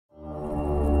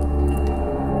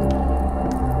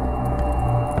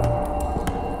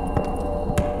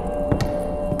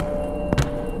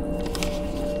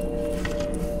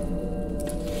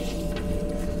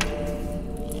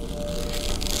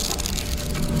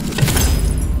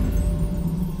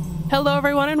Hello,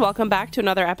 everyone, and welcome back to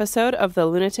another episode of the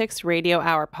Lunatics Radio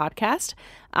Hour podcast.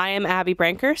 I am Abby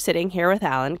Branker, sitting here with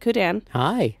Alan Kudan.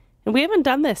 Hi. And we haven't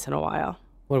done this in a while.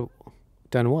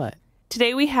 Done what?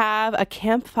 Today we have a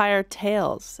Campfire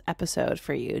Tales episode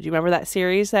for you. Do you remember that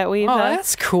series that we've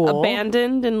that's cool.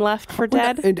 Abandoned and left for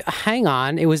dead? Hang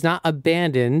on. It was not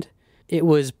abandoned. It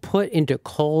was put into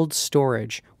cold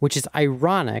storage, which is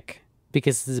ironic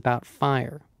because it's about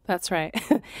fire. That's right.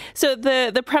 So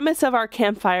the premise of our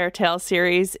Campfire Tales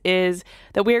series is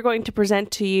that we are going to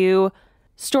present to you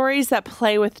stories that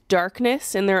play with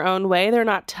darkness in their own way. They're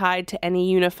not tied to any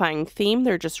unifying theme.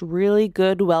 They're just really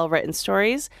good, well-written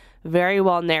stories, very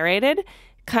well narrated,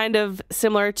 kind of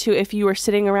similar to if you were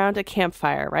sitting around a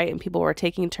campfire, right? And people were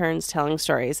taking turns telling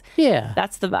stories. Yeah.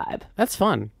 That's the vibe. That's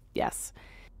fun. Yes.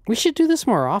 We should do this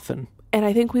more often. And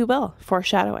I think we will,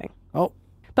 foreshadowing. Oh.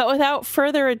 But without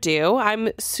further ado, I'm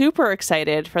super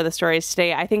excited for the stories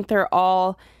today. I think they're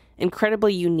all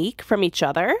incredibly unique from each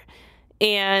other,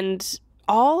 and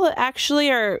all actually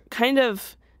are kind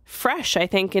of fresh, I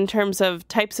think, in terms of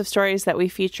types of stories that we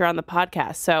feature on the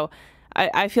podcast. So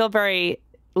I feel very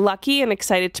lucky and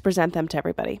excited to present them to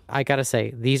everybody. I gotta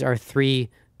say, these are three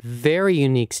very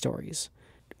unique stories.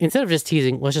 Instead of just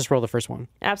teasing, let's just roll the first one.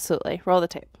 Absolutely. Roll the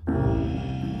tape.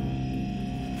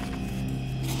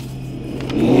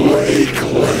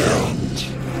 Lakeland,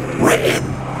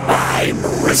 written by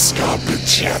Mariska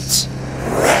Pichette,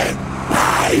 read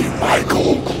by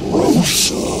Michael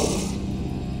Grosser.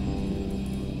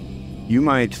 You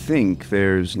might think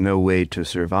there's no way to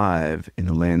survive in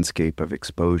a landscape of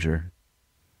exposure.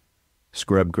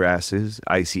 Scrub grasses,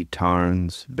 icy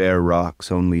tarns, bare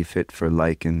rocks only fit for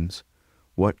lichens.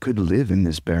 What could live in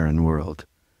this barren world?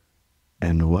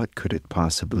 And what could it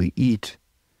possibly eat?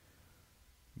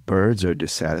 Birds are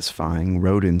dissatisfying,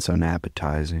 rodents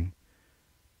unappetizing.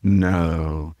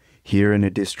 No, here in a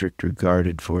district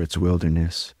regarded for its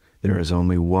wilderness, there is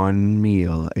only one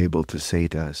meal able to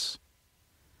sate us.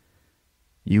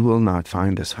 You will not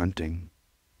find us hunting.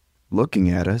 Looking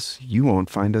at us, you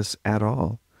won't find us at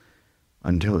all,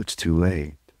 until it's too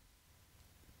late.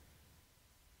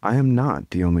 I am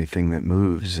not the only thing that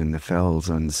moves in the fells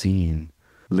unseen.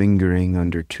 Lingering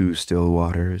under two still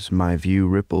waters, my view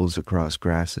ripples across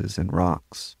grasses and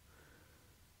rocks.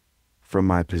 From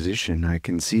my position, I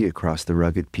can see across the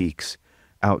rugged peaks,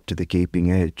 out to the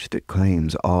gaping edge that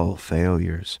claims all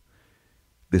failures.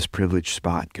 This privileged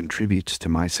spot contributes to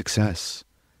my success.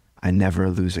 I never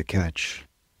lose a catch.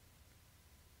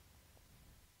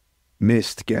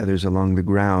 Mist gathers along the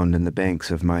ground and the banks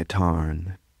of my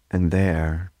tarn, and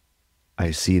there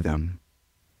I see them.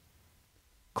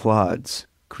 Clods,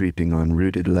 creeping on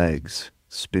rooted legs,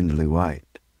 spindly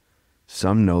white.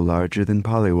 Some no larger than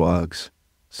pollywogs,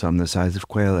 some the size of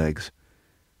quail eggs.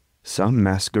 Some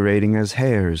masquerading as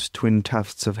hares, twin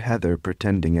tufts of heather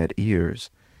pretending at ears.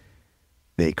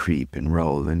 They creep and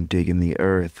roll and dig in the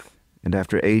earth, and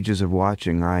after ages of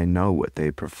watching I know what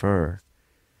they prefer.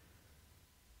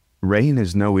 Rain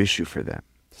is no issue for them,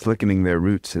 slickening their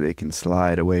roots so they can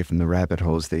slide away from the rabbit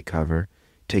holes they cover,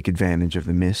 take advantage of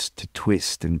the mist to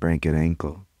twist and break an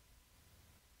ankle.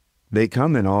 They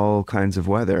come in all kinds of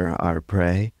weather, our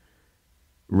prey.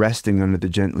 Resting under the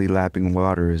gently lapping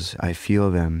waters, I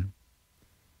feel them.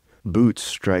 Boots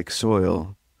strike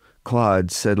soil.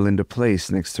 Clods settle into place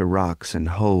next to rocks and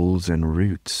holes and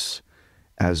roots.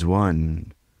 As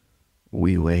one,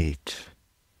 we wait.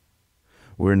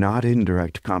 We're not in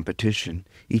direct competition.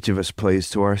 Each of us plays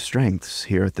to our strengths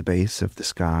here at the base of the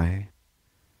sky.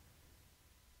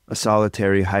 A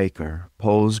solitary hiker,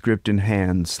 poles gripped in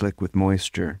hand, slick with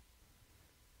moisture.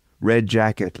 Red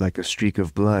jacket like a streak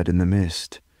of blood in the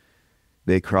mist.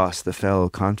 They cross the fell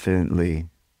confidently,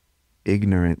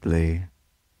 ignorantly.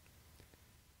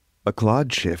 A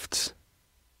clod shifts,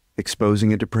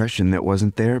 exposing a depression that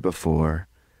wasn't there before.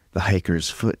 The hiker's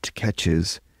foot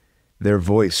catches. Their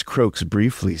voice croaks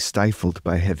briefly, stifled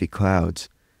by heavy clouds.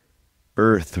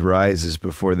 Earth rises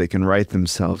before they can right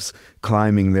themselves,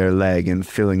 climbing their leg and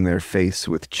filling their face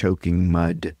with choking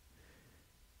mud.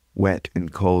 Wet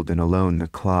and cold and alone the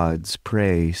clod's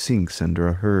prey sinks under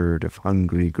a herd of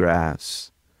hungry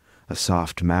grass. A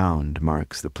soft mound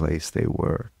marks the place they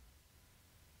were.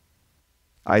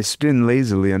 I spin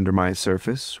lazily under my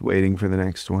surface, waiting for the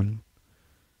next one.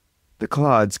 The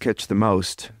clods catch the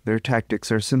most. Their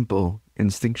tactics are simple,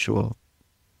 instinctual.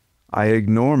 I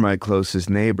ignore my closest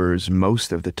neighbors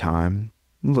most of the time,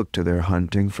 look to their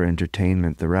hunting for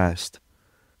entertainment the rest.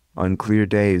 On clear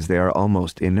days they are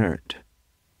almost inert.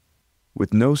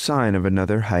 With no sign of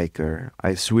another hiker,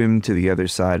 I swim to the other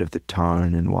side of the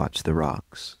tarn and watch the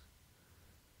rocks.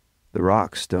 The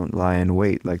rocks don't lie in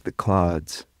wait like the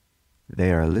clods.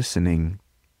 They are listening.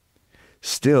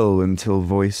 Still until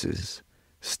voices,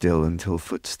 still until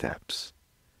footsteps.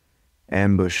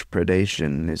 Ambush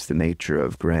predation is the nature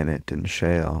of granite and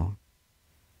shale.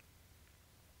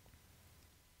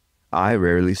 I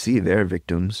rarely see their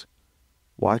victims.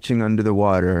 Watching under the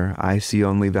water, I see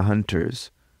only the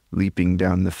hunters, leaping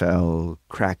down the fell,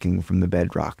 cracking from the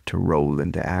bedrock to roll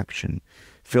into action.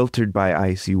 Filtered by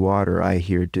icy water, I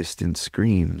hear distant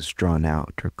screams drawn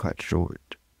out or cut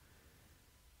short.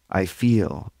 I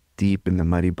feel, deep in the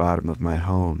muddy bottom of my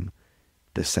home,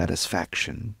 the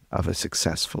satisfaction of a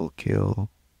successful kill.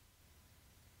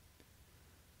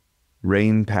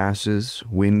 Rain passes,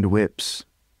 wind whips.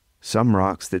 Some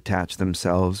rocks detach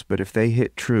themselves, but if they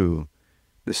hit true,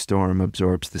 the storm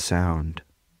absorbs the sound.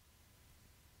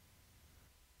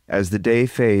 As the day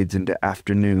fades into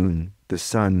afternoon, the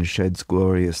sun sheds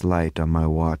glorious light on my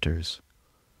waters.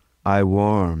 I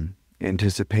warm,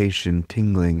 anticipation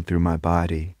tingling through my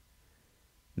body.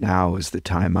 Now is the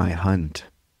time I hunt.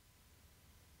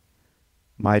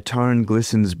 My tarn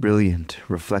glistens brilliant,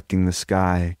 reflecting the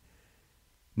sky.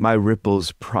 My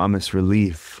ripples promise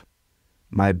relief.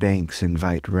 My banks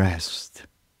invite rest.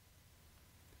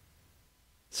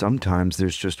 Sometimes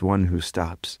there's just one who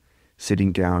stops,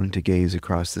 sitting down to gaze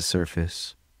across the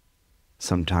surface.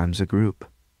 Sometimes a group.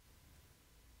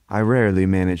 I rarely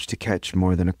manage to catch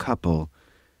more than a couple,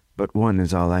 but one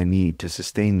is all I need to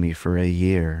sustain me for a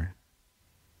year.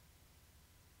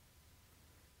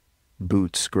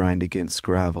 Boots grind against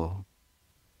gravel.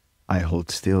 I hold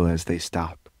still as they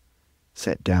stop,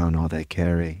 set down all they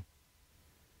carry.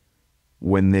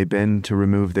 When they bend to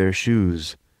remove their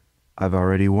shoes, I've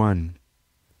already won.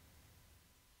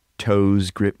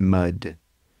 Toes grip mud.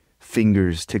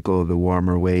 Fingers tickle the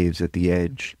warmer waves at the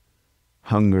edge.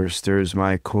 Hunger stirs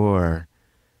my core.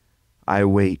 I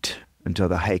wait until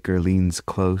the hiker leans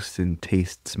close and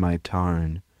tastes my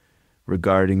tarn,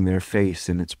 regarding their face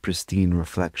in its pristine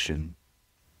reflection.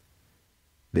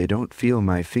 They don't feel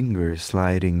my fingers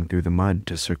sliding through the mud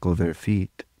to circle their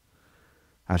feet.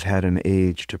 I've had an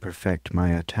age to perfect my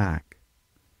attack.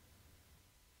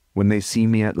 When they see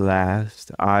me at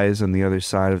last, eyes on the other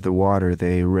side of the water,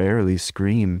 they rarely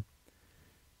scream.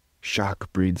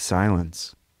 Shock breeds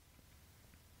silence.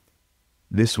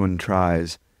 This one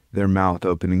tries, their mouth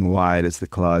opening wide as the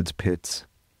clods pits.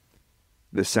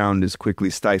 The sound is quickly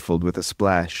stifled with a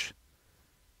splash.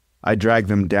 I drag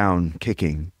them down,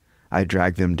 kicking. I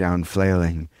drag them down,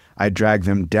 flailing. I drag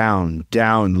them down,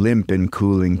 limp and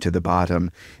cooling to the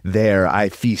bottom. There I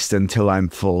feast until I'm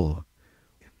full.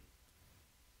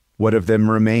 What of them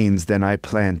remains then I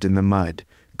plant in the mud,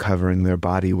 covering their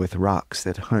body with rocks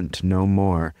that hunt no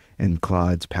more and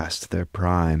clods past their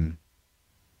prime.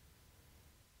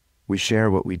 We share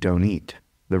what we don't eat,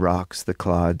 the rocks, the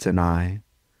clods, and I.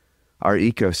 Our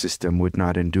ecosystem would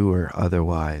not endure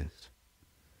otherwise.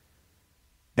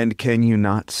 And can you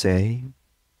not say,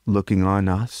 looking on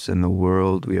us and the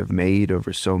world we have made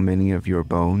over so many of your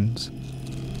bones,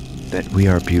 that we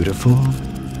are beautiful?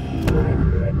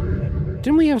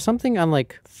 Didn't we have something on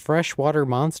like freshwater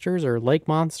monsters or lake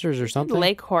monsters or something?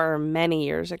 Lake horror many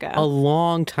years ago. A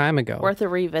long time ago. Worth a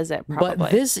revisit, probably.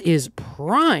 But this is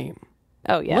prime.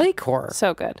 Oh, yeah. Lake horror.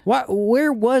 So good.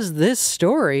 Where was this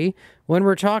story when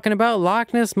we're talking about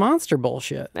Loch Ness Monster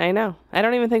bullshit? I know. I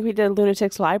don't even think we did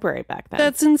Lunatic's Library back then.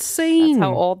 That's insane. That's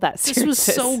how old that series is. This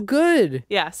was so good.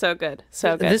 Yeah, so good.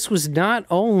 So good. This was not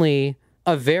only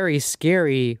a very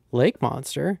scary lake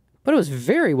monster, but it was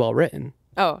very well written.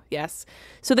 Oh, yes.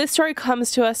 So this story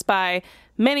comes to us by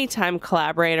many-time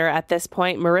collaborator at this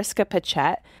point, Mariska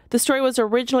Pachette. The story was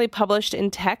originally published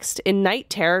in text in Night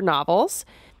Terror novels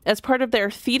as part of their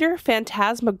Theater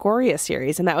Phantasmagoria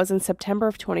series, and that was in September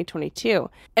of 2022.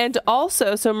 And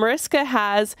also, so Mariska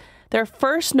has their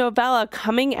first novella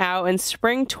coming out in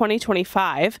spring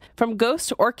 2025 from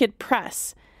Ghost Orchid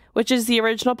Press, which is the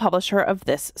original publisher of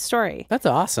this story. That's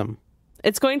awesome.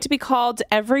 It's going to be called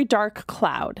Every Dark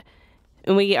Cloud.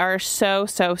 And we are so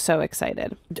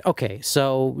excited. Okay,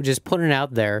 so just putting it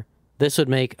out there, this would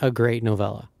make a great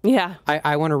novella. Yeah.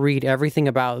 I want to read everything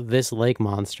about this lake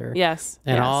monster. Yes.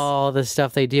 And all the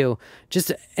stuff they do.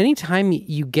 Just anytime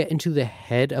you get into the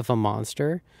head of a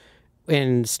monster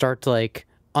and start to like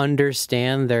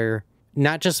understand their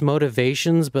not just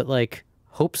motivations, but like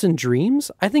hopes and dreams,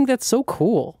 I think that's so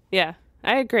cool. Yeah,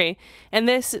 I agree. And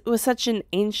this was such an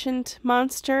ancient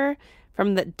monster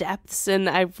from the depths, and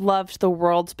I've loved the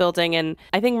world building, and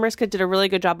I think Mariska did a really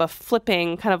good job of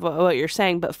flipping kind of what you're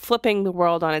saying, but flipping the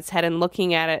world on its head and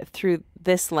looking at it through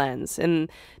this lens and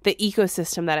the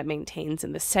ecosystem that it maintains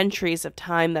and the centuries of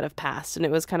time that have passed. And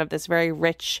it was kind of this very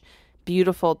rich,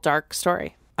 beautiful, dark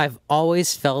story. I've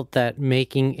always felt that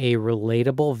making a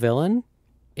relatable villain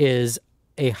is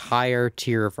a higher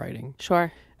tier of writing.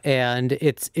 Sure. And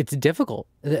it's difficult.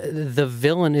 The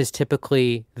villain is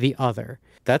typically the other.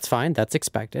 That's fine. That's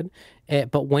expected.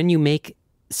 But when you make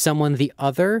someone the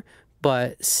other,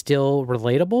 but still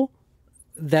relatable,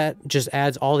 that just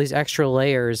adds all these extra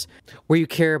layers where you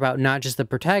care about not just the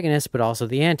protagonist, but also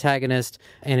the antagonist.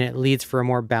 And it leads for a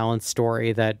more balanced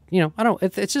story that,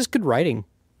 it's just good writing.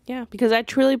 Yeah, because I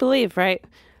truly believe, right?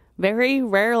 Very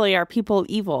rarely are people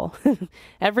evil.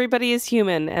 Everybody is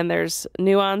human, and there's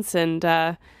nuance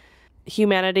and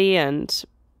humanity and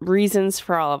reasons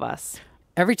for all of us.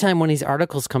 Every time one of these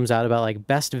articles comes out about like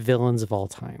best villains of all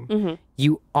time,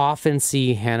 you often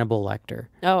see Hannibal Lecter.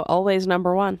 Oh, always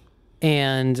number one.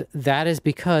 And that is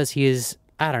because he is,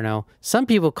 I don't know, some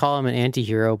people call him an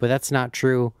anti-hero, but that's not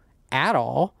true at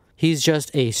all. He's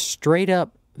just a straight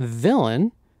up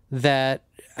villain that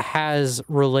has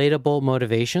relatable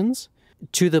motivations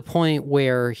to the point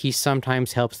where he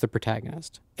sometimes helps the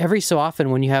protagonist. Every so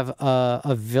often when you have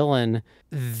a villain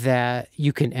that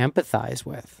you can empathize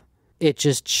with, it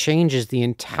just changes the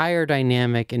entire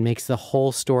dynamic and makes the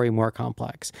whole story more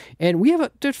complex. And we have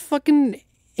a fucking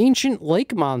ancient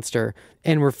lake monster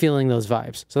and we're feeling those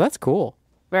vibes. So that's cool.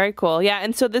 Very cool. Yeah.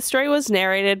 And so this story was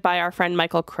narrated by our friend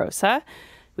Michael Crosa.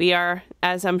 We are,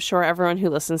 as I'm sure everyone who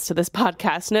listens to this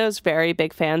podcast knows, very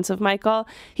big fans of Michael.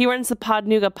 He runs the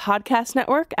Podnuga Podcast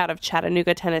Network out of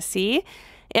Chattanooga, Tennessee.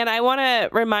 And I want to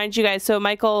remind you guys, so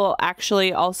Michael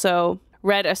actually also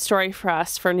read a story for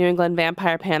us for New England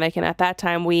Vampire Panic. And at that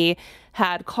time, we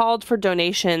had called for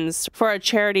donations for a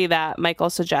charity that Michael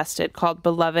suggested called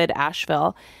Beloved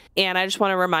Asheville. And I just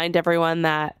want to remind everyone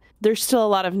that there's still a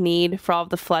lot of need for all of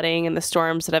the flooding and the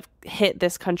storms that have hit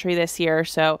this country this year.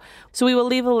 So we will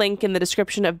leave a link in the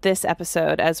description of this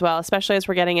episode as well, especially as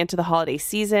we're getting into the holiday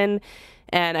season.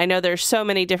 And I know there's so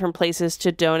many different places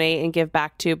to donate and give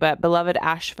back to, but Beloved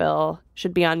Asheville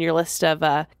should be on your list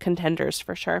of contenders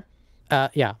for sure.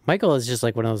 Yeah, Michael is just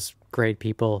like one of those great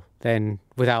people. And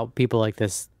without people like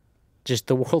this, just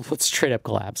the world would straight up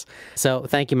collapse. So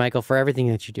thank you, Michael, for everything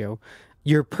that you do.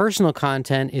 Your personal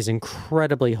content is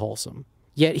incredibly wholesome.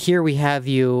 Yet here we have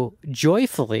you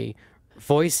joyfully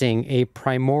voicing a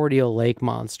primordial lake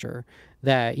monster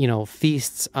that,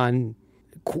 feasts on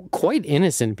quite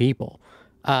innocent people.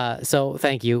 So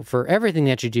thank you for everything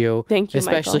that you do. Thank you,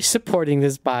 especially Michael. Supporting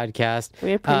this podcast.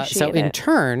 We appreciate so in it.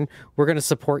 turn, we're going to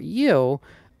support you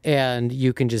and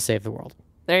you can just save the world.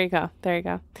 There you go. There you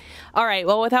go. All right.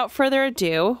 Well, without further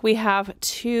ado, we have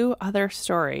 2 other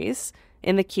stories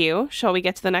in the queue. Shall we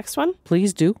get to the next one?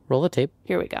 Please do. Roll the tape.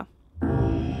 Here we go.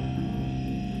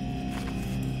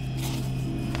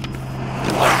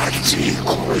 Black tea,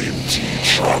 cream tea,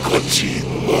 chocolate tea,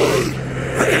 mud,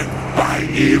 written by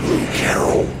Elu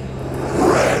Carroll,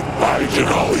 read by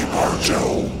Denali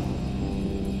Bartow.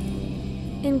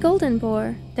 In Golden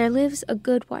Boar, there lives a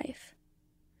good wife.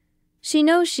 She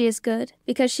knows she is good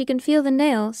because she can feel the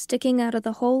nail sticking out of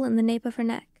the hole in the nape of her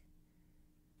neck.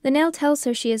 The nail tells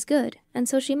her she is good, and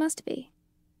so she must be.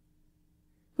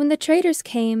 When the traders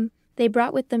came, they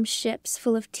brought with them ships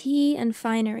full of tea and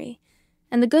finery,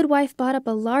 and the good wife bought up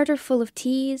a larder full of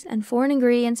teas and foreign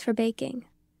ingredients for baking.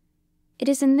 It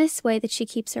is in this way that she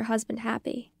keeps her husband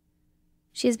happy.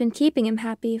 She has been keeping him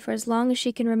happy for as long as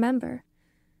she can remember,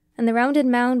 and the rounded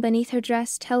mound beneath her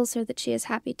dress tells her that she is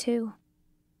happy too.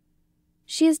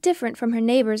 She is different from her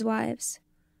neighbors' wives.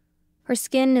 Her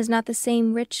skin is not the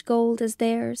same rich gold as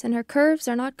theirs, and her curves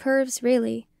are not curves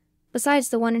really, besides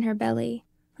the one in her belly,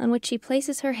 on which she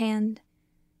places her hand.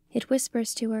 It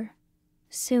whispers to her,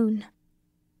 soon.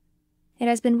 It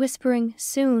has been whispering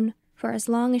soon for as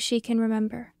long as she can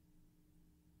remember.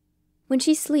 When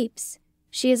she sleeps,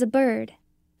 she is a bird,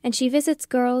 and she visits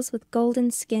girls with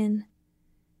golden skin.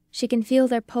 She can feel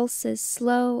their pulses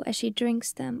slow as she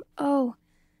drinks them. Oh,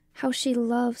 how she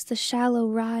loves the shallow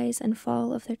rise and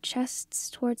fall of their chests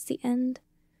towards the end.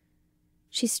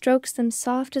 She strokes them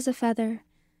soft as a feather,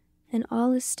 and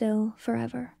all is still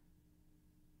forever.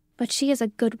 But she is a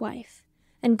good wife,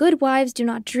 and good wives do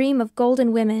not dream of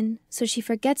golden women, so she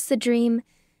forgets the dream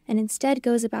and instead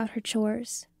goes about her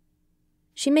chores.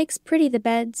 She makes pretty the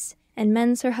beds and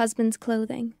mends her husband's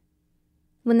clothing.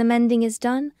 When the mending is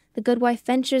done, the good wife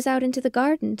ventures out into the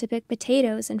garden to pick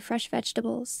potatoes and fresh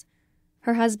vegetables.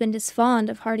 Her husband is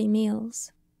fond of hearty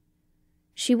meals.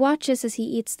 She watches as he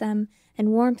eats them,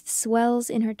 and warmth swells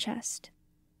in her chest.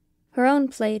 Her own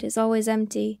plate is always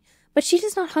empty, but she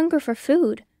does not hunger for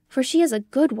food, for she is a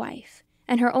good wife,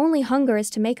 and her only hunger is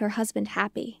to make her husband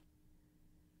happy.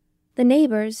 The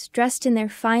neighbors, dressed in their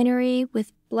finery,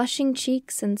 with blushing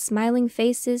cheeks and smiling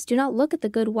faces do not look at the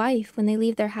good wife when they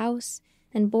leave their house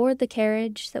and board the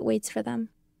carriage that waits for them.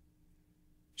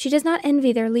 She does not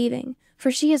envy their leaving, for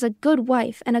she is a good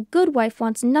wife, and a good wife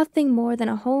wants nothing more than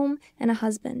a home and a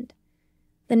husband.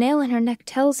 The nail in her neck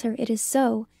tells her it is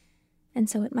so, and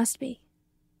so it must be.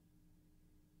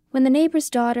 When the neighbor's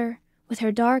daughter, with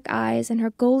her dark eyes and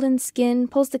her golden skin,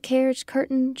 pulls the carriage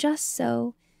curtain just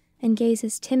so, and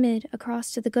gazes timid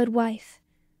across to the good wife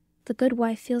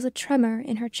feels a tremor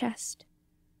in her chest.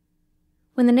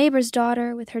 When the neighbor's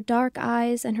daughter, with her dark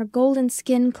eyes and her golden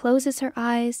skin, closes her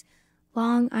eyes,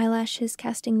 long eyelashes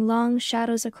casting long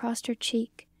shadows across her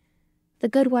cheek, the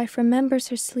good wife remembers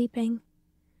her sleeping,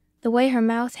 the way her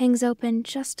mouth hangs open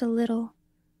just a little,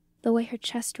 the way her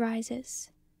chest rises.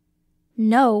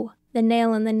 No, the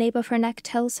nail in the nape of her neck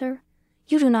tells her,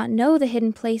 you do not know the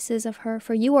hidden places of her,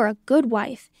 for you are a good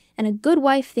wife, and a good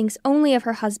wife thinks only of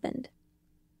her husband.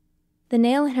 The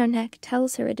nail in her neck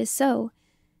tells her it is so,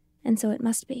 and so it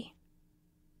must be.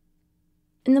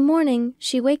 In the morning,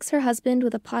 she wakes her husband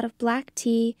with a pot of black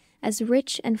tea as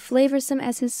rich and flavorsome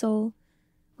as his soul,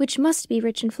 which must be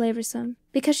rich and flavorsome,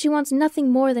 because she wants nothing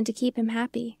more than to keep him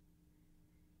happy.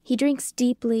 He drinks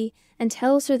deeply and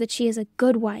tells her that she is a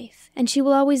good wife, and she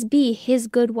will always be his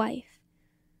good wife.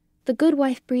 The good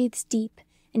wife breathes deep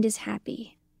and is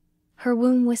happy. Her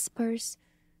womb whispers,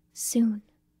 soon.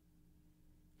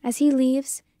 As he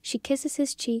leaves, she kisses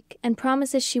his cheek and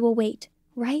promises she will wait,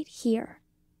 right here,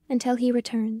 until he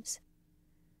returns.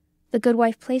 The good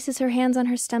wife places her hands on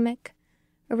her stomach,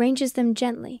 arranges them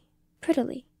gently,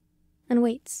 prettily, and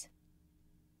waits.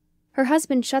 Her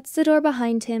husband shuts the door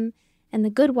behind him, and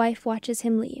the good wife watches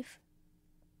him leave.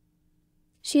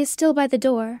 She is still by the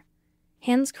door,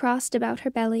 hands crossed about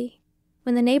her belly,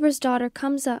 when the neighbor's daughter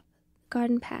comes up the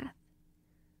garden path.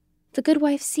 The good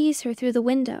wife sees her through the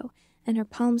window, and her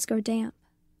palms grow damp.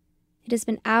 It has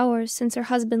been hours since her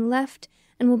husband left,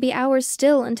 and will be hours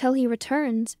still until he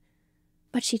returns.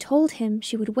 But she told him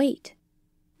she would wait,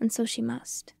 and so she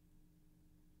must.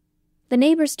 The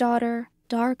neighbor's daughter,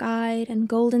 dark-eyed and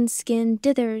golden-skinned,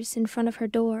 dithers in front of her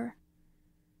door.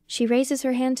 She raises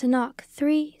her hand to knock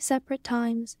 3 separate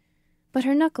times, but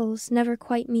her knuckles never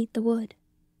quite meet the wood.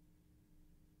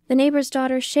 The neighbor's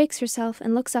daughter shakes herself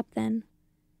and looks up then.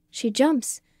 She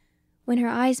jumps when her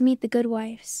eyes meet the good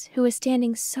wife's, who is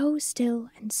standing so still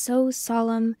and so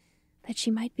solemn that she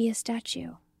might be a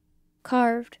statue,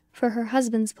 carved for her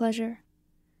husband's pleasure.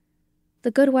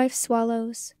 The good wife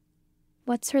swallows,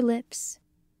 wets her lips,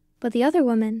 but the other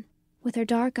woman, with her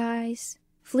dark eyes,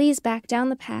 flees back down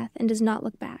the path and does not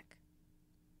look back.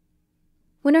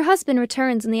 When her husband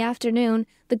returns in the afternoon,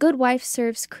 the good wife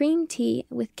serves cream tea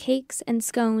with cakes and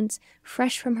scones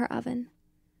fresh from her oven.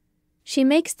 She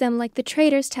makes them like the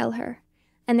traders tell her,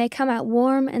 and they come out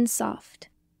warm and soft.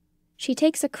 She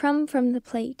takes a crumb from the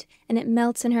plate, and it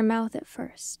melts in her mouth at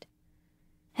first.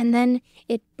 And then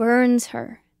it burns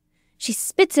her. She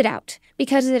spits it out,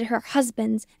 because it is her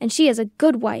husband's, and she is a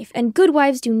good wife, and good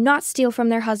wives do not steal from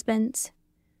their husbands.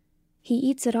 He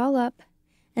eats it all up,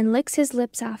 and licks his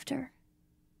lips after.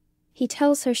 He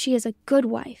tells her she is a good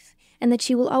wife, and that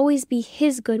she will always be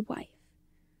his good wife.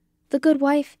 The good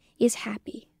wife is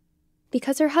happy,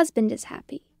 because her husband is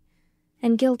happy,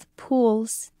 and guilt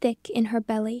pools thick in her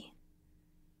belly.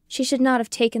 She should not have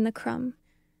taken the crumb,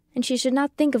 and she should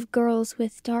not think of girls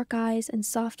with dark eyes and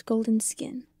soft golden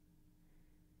skin.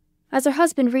 As her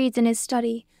husband reads in his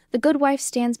study, the good wife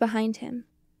stands behind him.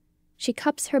 She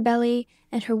cups her belly,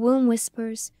 and her womb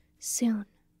whispers, soon.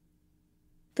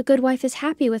 The good wife is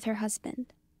happy with her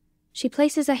husband. She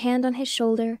places a hand on his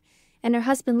shoulder, and her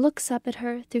husband looks up at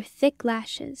her through thick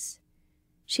lashes.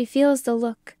 She feels the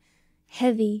look,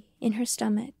 heavy in her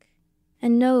stomach,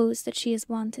 and knows that she is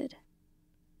wanted.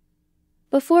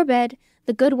 Before bed,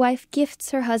 the good wife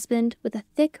gifts her husband with a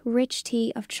thick, rich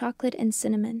tea of chocolate and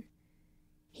cinnamon.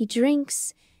 He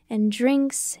drinks, and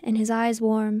his eyes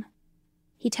warm.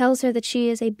 He tells her that she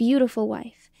is a beautiful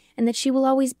wife, and that she will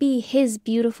always be his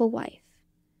beautiful wife.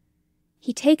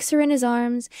 He takes her in his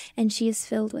arms, and she is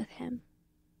filled with him.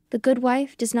 The good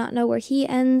wife does not know where he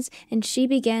ends and she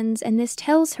begins, and this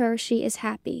tells her she is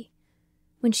happy.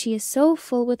 When she is so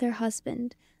full with her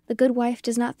husband, the good wife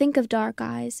does not think of dark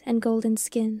eyes and golden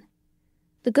skin.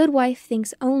 The good wife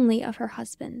thinks only of her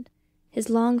husband, his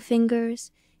long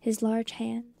fingers, his large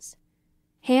hands.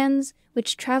 Hands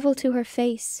which travel to her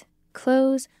face,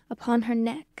 close upon her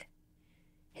neck.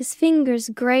 His fingers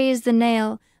graze the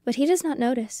nail, but he does not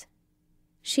notice.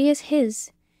 She is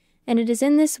his, and it is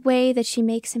in this way that she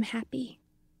makes him happy.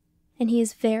 And he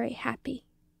is very happy.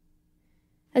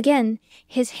 Again,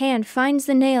 his hand finds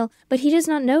the nail, but he does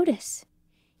not notice.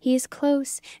 He is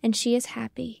close, and she is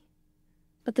happy.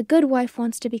 But the good wife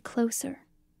wants to be closer,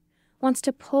 wants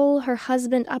to pull her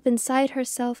husband up inside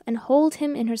herself and hold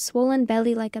him in her swollen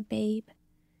belly like a babe.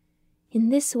 In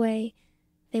this way,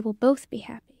 they will both be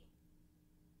happy.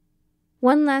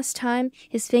 One last time,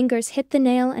 his fingers hit the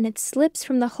nail and it slips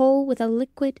from the hole with a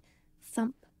liquid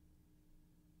thump.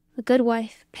 The good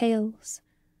wife pales.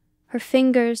 Her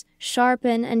fingers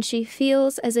sharpen and she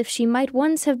feels as if she might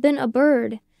once have been a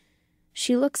bird.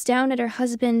 She looks down at her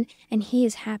husband and he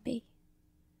is happy.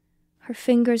 Her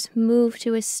fingers move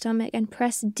to his stomach and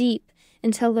press deep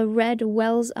until the red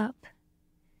wells up.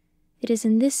 It is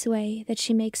in this way that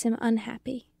she makes him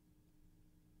unhappy.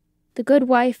 The good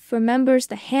wife remembers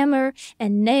the hammer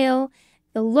and nail,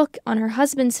 the look on her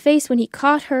husband's face when he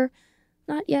caught her,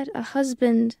 not yet a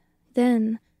husband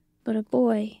then, but a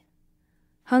boy,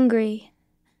 hungry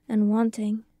and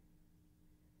wanting.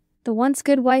 The once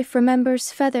good wife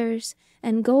remembers feathers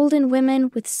and golden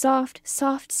women with soft,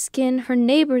 soft skin, her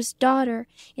neighbor's daughter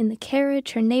in the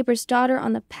carriage, her neighbor's daughter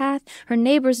on the path, her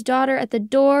neighbor's daughter at the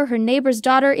door, her neighbor's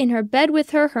daughter in her bed with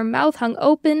her, her mouth hung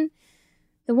open.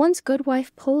 The once good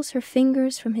wife pulls her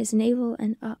fingers from his navel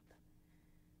and up.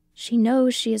 She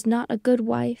knows she is not a good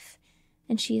wife,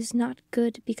 and she is not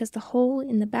good because the hole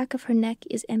in the back of her neck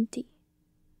is empty.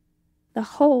 The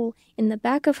hole in the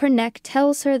back of her neck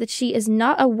tells her that she is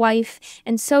not a wife,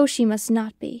 and so she must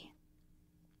not be.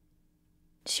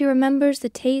 She remembers the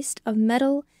taste of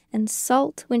metal and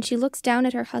salt when she looks down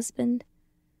at her husband.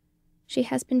 She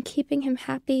has been keeping him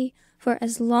happy for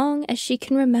as long as she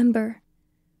can remember.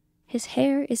 His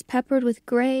hair is peppered with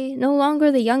gray, no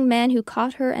longer the young man who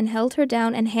caught her and held her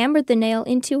down and hammered the nail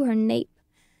into her nape,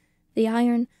 the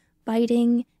iron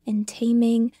biting and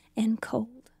taming and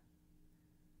cold.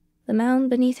 The mound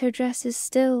beneath her dress is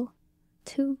still,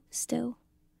 too still,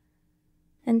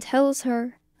 and tells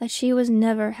her that she was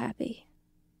never happy.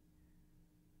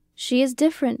 She is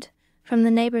different from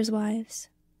the neighbors' wives.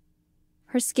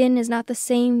 Her skin is not the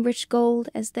same rich gold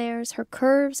as theirs. Her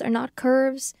curves are not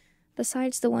curves,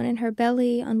 besides the one in her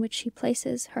belly on which she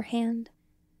places her hand.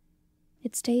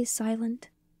 It stays silent.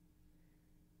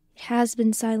 It has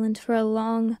been silent for a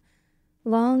long,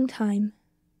 long time.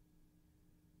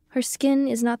 Her skin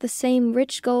is not the same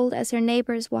rich gold as her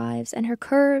neighbors' wives, and her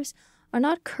curves are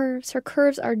not curves. Her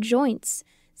curves are joints,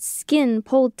 skin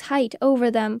pulled tight over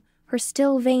them, her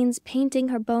still veins painting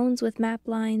her bones with map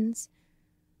lines.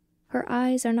 Her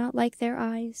eyes are not like their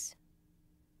eyes.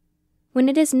 When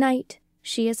it is night,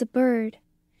 she is a bird,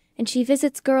 and she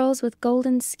visits girls with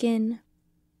golden skin.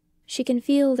 She can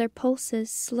feel their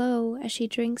pulses slow as she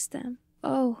drinks them.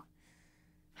 Oh,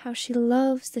 how she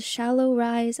loves the shallow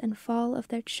rise and fall of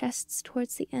their chests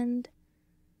towards the end.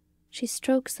 She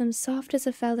strokes them soft as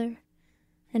a feather,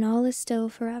 and all is still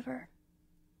forever.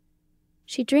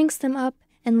 She drinks them up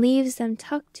and leaves them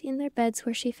tucked in their beds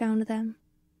where she found them.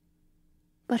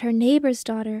 But her neighbor's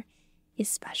daughter is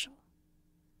special.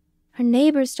 Her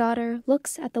neighbor's daughter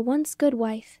looks at the once good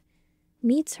wife,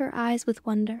 meets her eyes with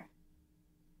wonder.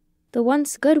 The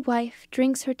once good wife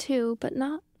drinks her too, but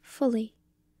not fully,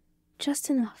 just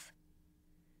enough.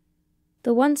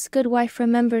 The once good wife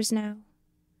remembers now.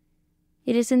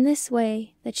 It is in this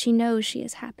way that she knows she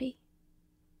is happy.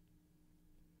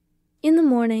 In the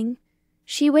morning,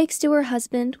 she wakes to her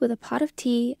husband with a pot of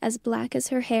tea as black as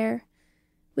her hair,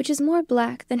 which is more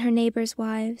black than her neighbors'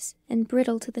 wives and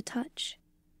brittle to the touch.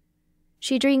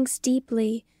 She drinks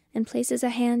deeply and places a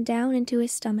hand down into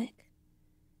his stomach.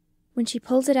 When she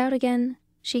pulls it out again,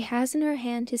 she has in her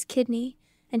hand his kidney,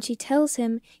 and she tells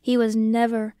him he was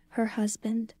never her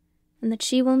husband, and that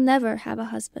she will never have a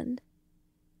husband.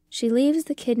 She leaves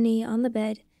the kidney on the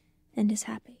bed and is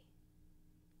happy.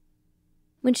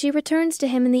 When she returns to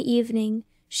him in the evening,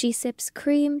 she sips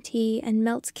cream tea and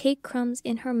melts cake crumbs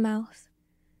in her mouth.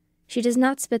 She does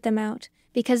not spit them out,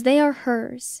 because they are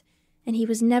hers, and he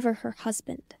was never her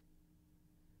husband.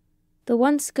 The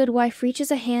once good wife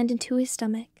reaches a hand into his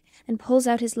stomach and pulls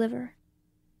out his liver.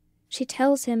 She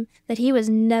tells him that he was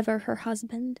never her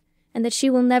husband, and that she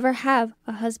will never have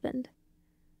a husband.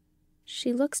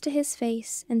 She looks to his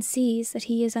face and sees that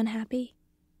he is unhappy.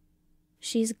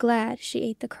 She is glad she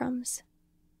ate the crumbs.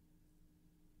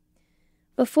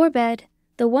 Before bed,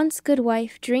 the once good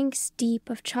wife drinks deep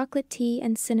of chocolate tea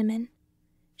and cinnamon.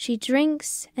 She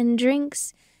drinks, and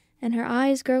her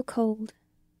eyes grow cold.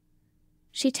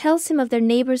 She tells him of their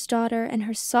neighbor's daughter and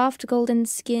her soft golden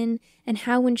skin, and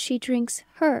how when she drinks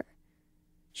her,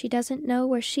 she doesn't know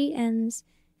where she ends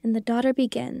and the daughter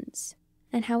begins,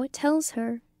 and how it tells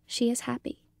her she is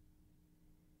happy.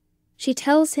 She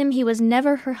tells him he was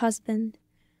never her husband.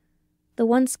 The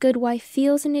once good wife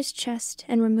feels in his chest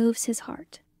and removes his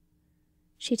heart.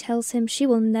 she tells him she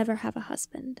will never have a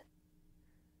husband.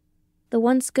 The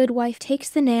once good wife takes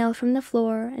the nail from the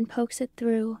floor and pokes it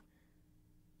through.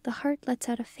 The heart lets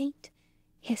out a faint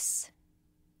hiss.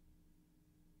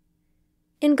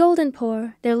 In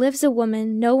Goldenpore, there lives a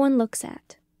woman no one looks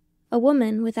at, a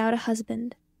woman without a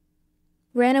husband.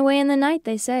 Ran away in the night,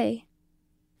 they say,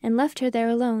 and left her there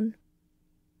alone.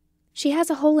 She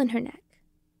has a hole in her neck,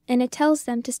 and it tells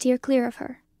them to steer clear of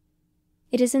her.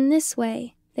 It is in this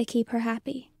way they keep her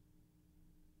happy.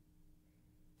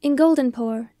 In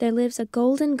Goldenpore, there lives a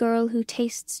golden girl who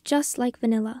tastes just like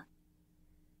vanilla.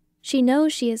 She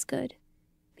knows she is good,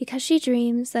 because she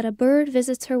dreams that a bird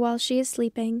visits her while she is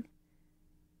sleeping.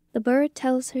 The bird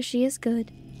tells her she is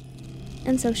good,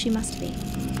 and so she must be.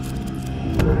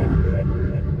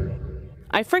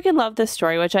 I freaking love this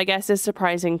story, which I guess is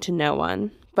surprising to no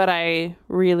one, but I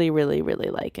really, really, really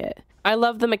like it. I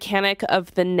love the mechanic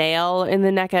of the nail in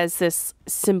the neck as this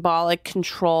symbolic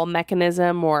control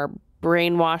mechanism or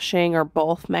brainwashing or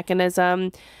both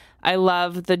mechanism. I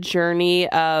love the journey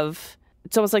of,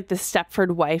 it's almost like the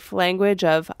Stepford wife language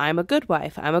of, I'm a good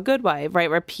wife, right?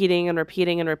 Repeating and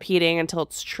repeating and repeating until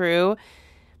it's true.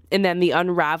 And then the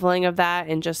unraveling of that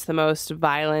in just the most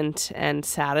violent and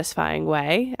satisfying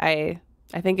way. I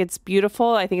think it's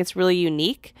beautiful. I think it's really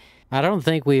unique. I don't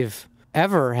think we've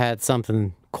ever had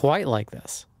something quite like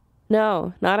this.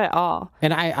 No, not at all.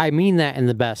 And I mean that in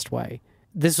the best way.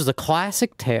 This was a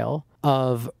classic tale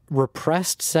of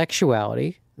repressed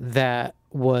sexuality that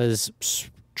was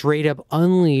straight up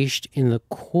unleashed in the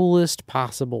coolest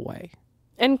possible way.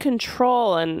 And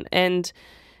control and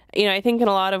you know, I think in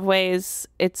a lot of ways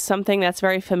it's something that's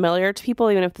very familiar to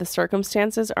people, even if the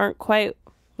circumstances aren't quite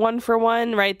one for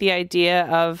one, right? The idea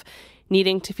of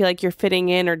needing to feel like you're fitting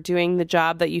in or doing the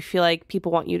job that you feel like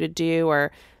people want you to do or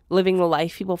living the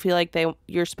life people feel like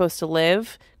you're supposed to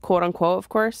live, quote unquote, of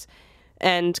course.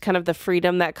 And kind of the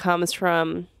freedom that comes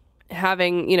from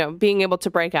having, you know, being able to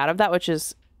break out of that, which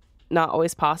is not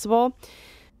always possible.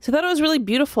 So that was really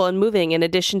beautiful and moving in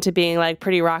addition to being like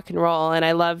pretty rock and roll. And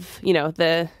I love, you know,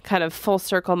 the kind of full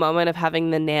circle moment of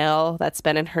having the nail that's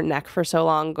been in her neck for so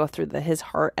long go through his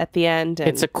heart at the end. And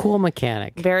it's a cool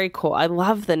mechanic. Very cool. I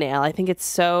love the nail. I think it's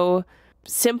so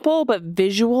simple but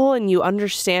visual and you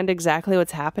understand exactly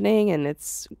what's happening and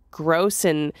it's gross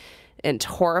and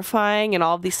horrifying and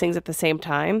all of these things at the same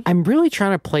time. I'm really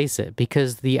trying to place it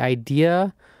because the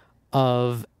idea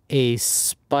of a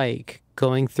spike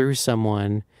going through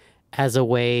someone as a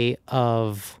way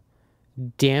of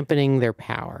dampening their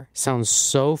power sounds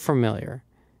so familiar,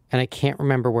 and I can't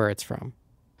remember where it's from.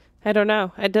 I don't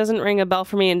know. It doesn't ring a bell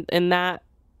for me in that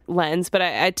lens,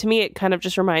 but to me, it kind of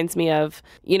just reminds me of,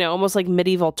 you know, almost like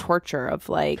medieval torture of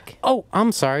like... Oh,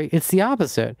 I'm sorry. It's the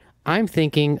opposite. I'm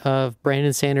thinking of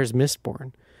Brandon Sander's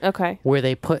Mistborn. Okay. Where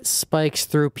they put spikes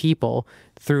through people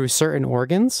through certain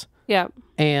organs. Yeah.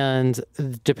 And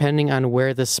depending on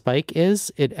where the spike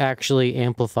is, it actually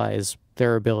amplifies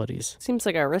their abilities. Seems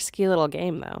like a risky little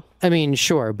game, though. I mean,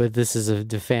 sure, but this is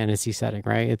a fantasy setting,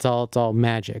 right? It's all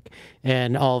magic.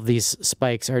 And all of these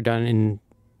spikes are done in,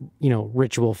 you know,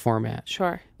 ritual format.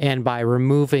 Sure. And by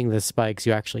removing the spikes,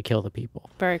 you actually kill the people.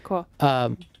 Very cool.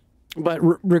 But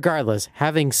regardless,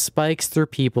 having spikes through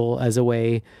people as a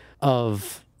way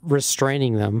of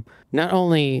restraining them, not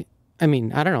only, I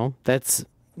mean, I don't know, that's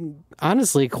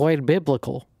honestly quite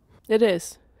biblical. It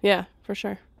is. Yeah, for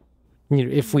sure. You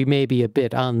know, if we may be a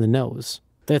bit on the nose.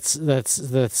 That's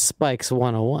Spikes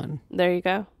 101. There you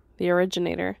go. The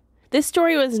originator. This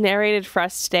story was narrated for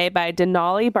us today by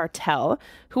Denali Bartel,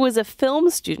 who was a film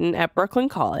student at Brooklyn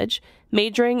College,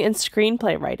 majoring in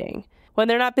screenplay writing. When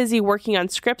they're not busy working on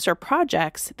scripts or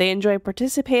projects, they enjoy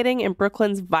participating in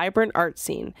Brooklyn's vibrant art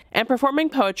scene and performing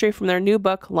poetry from their new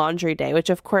book, Laundry Day, which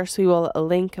of course we will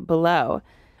link below.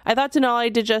 I thought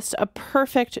Denali did just a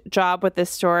perfect job with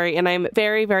this story, and I'm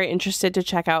very, very interested to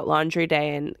check out Laundry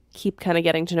Day and keep kind of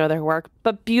getting to know their work,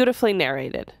 but beautifully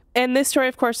narrated. And this story,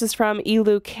 of course, is from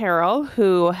Elu Carroll,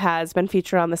 who has been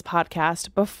featured on this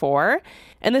podcast before.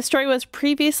 And this story was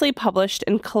previously published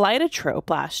in Kaleidotrope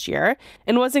last year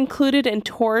and was included in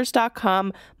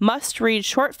Tours.com must-read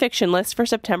short fiction list for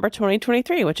September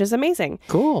 2023, which is amazing.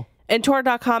 Cool. And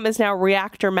Tor.com is now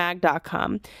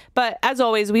reactormag.com. But as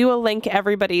always, we will link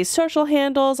everybody's social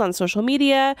handles on social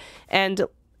media and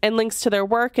links to their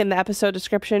work in the episode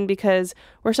description because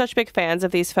we're such big fans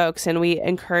of these folks and we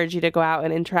encourage you to go out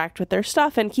and interact with their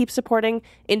stuff and keep supporting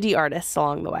indie artists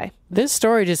along the way. This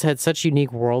story just had such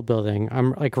unique world building.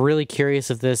 I'm like really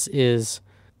curious if this is,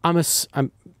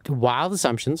 I'm wild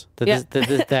assumptions that,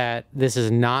 that this is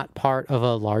not part of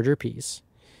a larger piece.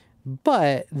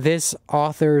 But this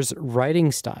author's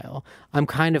writing style, I'm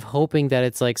kind of hoping that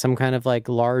it's like some kind of like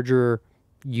larger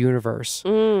universe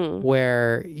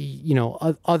where, you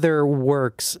know, other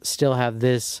works still have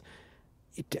this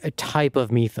type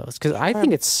of mythos. Because I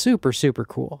think it's super, super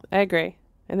cool. I agree.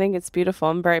 I think it's beautiful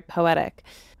and very poetic.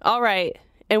 All right.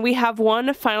 And we have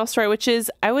one final story, which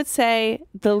is, I would say,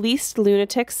 the least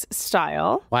Lunatics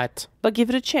style. What? But give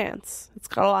it a chance. It's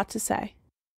got a lot to say.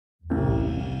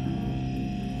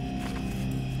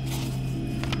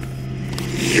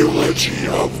 Eulogy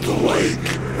of the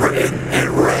Lake, written and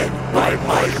read by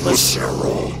Mike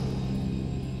Massero.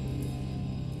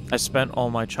 I spent all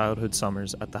my childhood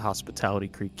summers at the Hospitality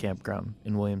Creek Campground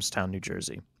in Williamstown, New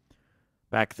Jersey.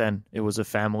 Back then, it was a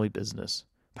family business,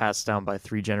 passed down by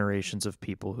 3 generations of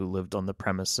people who lived on the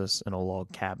premises in a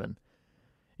log cabin.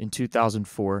 In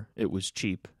 2004, it was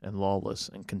cheap and lawless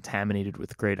and contaminated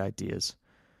with great ideas.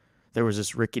 There was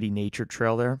this rickety nature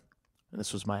trail there, and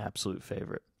this was my absolute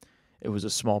favorite. It was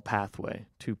a small pathway,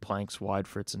 2 planks wide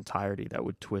for its entirety, that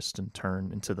would twist and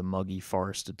turn into the muggy,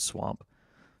 forested swamp.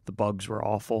 The bugs were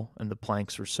awful, and the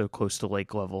planks were so close to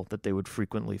lake level that they would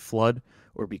frequently flood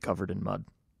or be covered in mud.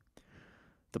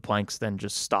 The planks then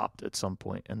just stopped at some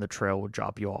point, and the trail would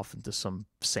drop you off into some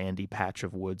sandy patch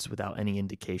of woods without any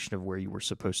indication of where you were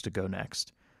supposed to go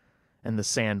next. And the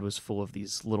sand was full of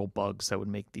these little bugs that would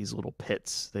make these little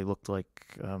pits. They looked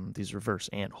like these reverse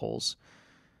ant holes.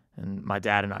 And my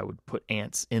dad and I would put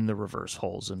ants in the reverse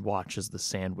holes and watch as the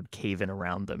sand would cave in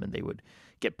around them, and they would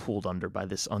get pulled under by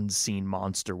this unseen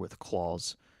monster with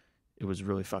claws. It was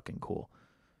really fucking cool.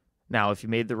 Now, if you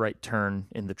made the right turn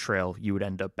in the trail, you would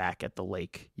end up back at the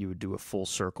lake. You would do a full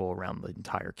circle around the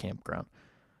entire campground.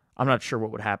 I'm not sure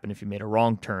what would happen if you made a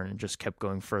wrong turn and just kept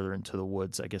going further into the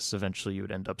woods. I guess eventually you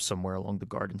would end up somewhere along the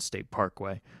Garden State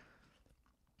Parkway.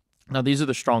 Now, these are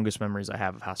the strongest memories I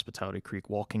have of Hospitality Creek,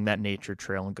 walking that nature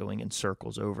trail and going in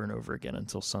circles over and over again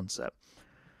until sunset.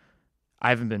 I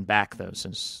haven't been back, though,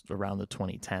 since around the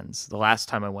 2010s. The last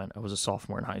time I went, I was a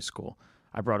sophomore in high school.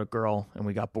 I brought a girl, and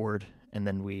we got bored, and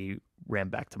then we ran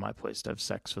back to my place to have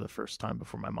sex for the first time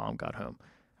before my mom got home.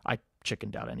 I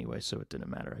chickened out anyway, so it didn't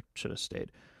matter. I should have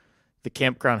stayed. The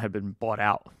campground had been bought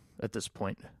out at this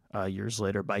point, years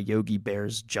later, by Yogi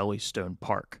Bear's Jellystone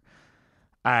Park.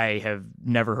 I have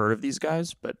never heard of these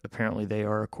guys, but apparently they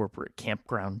are a corporate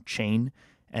campground chain,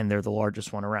 and they're the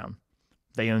largest one around.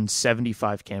 They own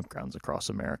 75 campgrounds across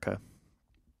America.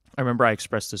 I remember I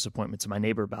expressed disappointment to my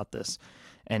neighbor about this,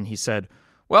 and he said,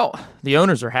 well, the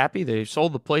owners are happy. They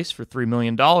sold the place for $3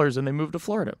 million, and they moved to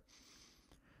Florida.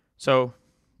 So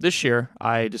this year,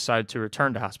 I decided to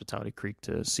return to Hospitality Creek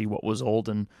to see what was old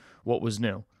and what was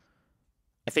new.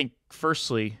 I think,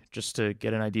 firstly, just to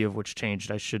get an idea of what's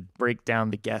changed, I should break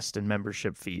down the guest and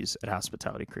membership fees at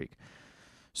Hospitality Creek.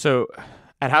 So,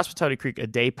 at Hospitality Creek, a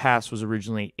day pass was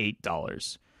originally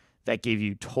 $8. That gave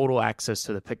you total access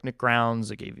to the picnic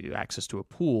grounds. It gave you access to a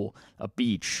pool, a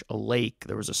beach, a lake.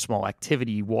 There was a small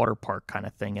activity, water park kind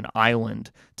of thing, an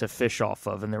island to fish off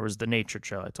of, and there was the nature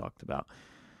trail I talked about.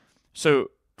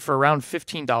 So, for around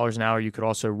 $15 an hour, you could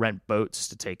also rent boats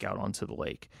to take out onto the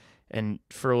lake. And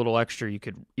for a little extra, you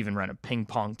could even rent a ping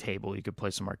pong table. You could play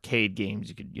some arcade games.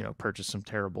 You could, purchase some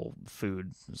terrible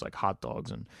food. It was like hot dogs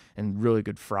and really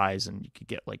good fries. And you could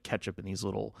get like ketchup in these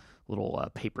little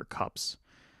paper cups.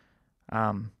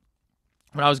 When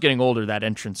I was getting older, that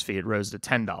entrance fee, it rose to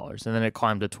 $10, and then it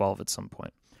climbed to $12 at some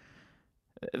point.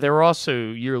 There were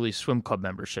also yearly swim club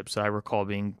memberships that I recall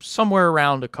being somewhere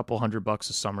around a couple $100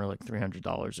 a summer, like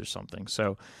 $300 or something.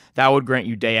 So that would grant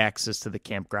you day access to the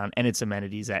campground and its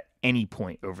amenities at any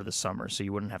point over the summer, so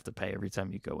you wouldn't have to pay every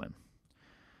time you go in.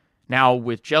 Now,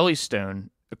 with Jellystone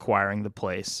acquiring the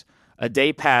place, a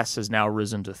day pass has now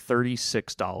risen to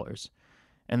 $36.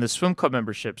 And the swim club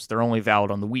memberships, they're only valid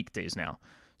on the weekdays now.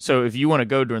 So if you want to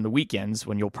go during the weekends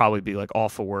when you'll probably be like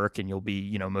off of work and you'll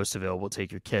be, most available to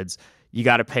take your kids, you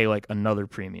got to pay like another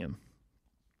premium.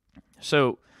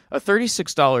 So a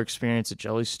 $36 experience at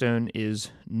Jellystone is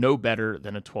no better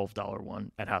than a $12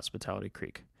 one at Hospitality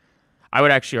Creek. I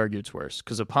would actually argue it's worse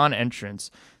because upon entrance,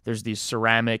 there's these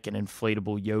ceramic and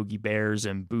inflatable Yogi Bears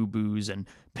and boo-boos and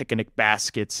picnic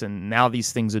baskets, and now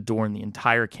these things adorn the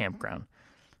entire campground.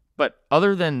 But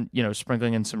other than,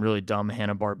 sprinkling in some really dumb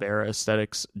Hanna-Barbera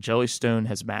aesthetics, Jellystone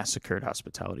has massacred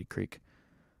Hospitality Creek.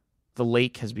 The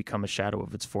lake has become a shadow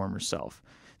of its former self.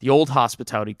 The old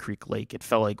Hospitality Creek Lake, it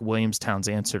felt like Williamstown's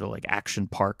answer to like Action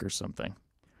Park or something.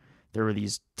 There were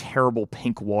these terrible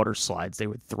pink water slides. They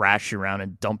would thrash you around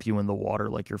and dump you in the water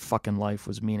like your fucking life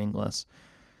was meaningless.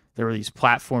 There were these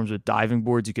platforms with diving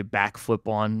boards you could backflip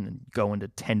on and go into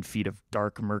 10 feet of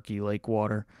dark, murky lake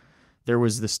water. there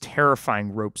was this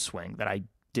terrifying rope swing that I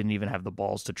didn't even have the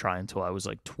balls to try until I was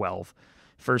like 12.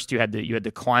 First, you had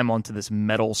to climb onto this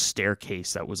metal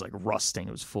staircase that was like rusting.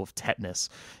 It was full of tetanus.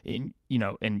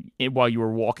 While you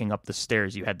were walking up the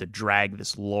stairs, you had to drag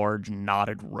this large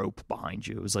knotted rope behind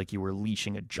you. It was like you were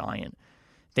leashing a giant.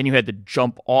 Then you had to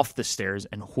jump off the stairs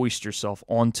and hoist yourself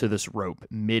onto this rope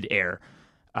midair,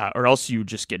 or else you would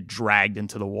just get dragged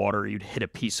into the water. You'd hit a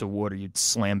piece of wood, or you'd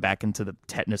slam back into the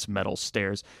tetanus metal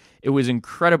stairs. It was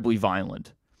incredibly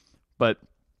violent, but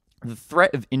the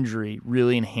threat of injury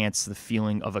really enhanced the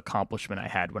feeling of accomplishment I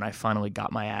had when I finally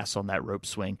got my ass on that rope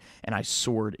swing and I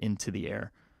soared into the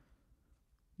air.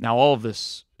 Now all of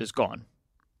this is gone.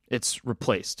 It's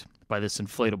replaced by this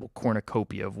inflatable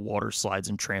cornucopia of water slides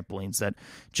and trampolines that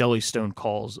Jellystone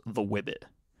calls the Whibbit.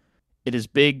 It is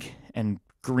big and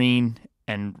green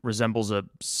and resembles a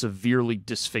severely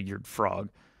disfigured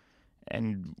frog.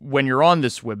 And when you're on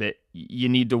this Whibbit, you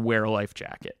need to wear a life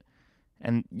jacket.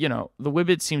 And, the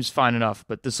Whibbit seems fine enough,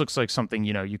 but this looks like something,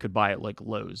 you could buy at, like,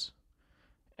 Lowe's.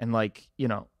 And,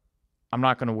 I'm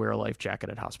not going to wear a life jacket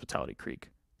at Hospitality Creek.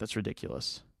 That's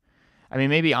ridiculous. I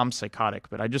mean, maybe I'm psychotic,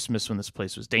 but I just miss when this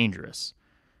place was dangerous.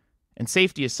 And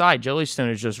safety aside, Jellystone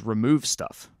has just removed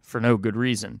stuff for no good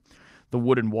reason. The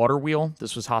wooden water wheel,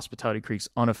 this was Hospitality Creek's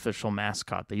unofficial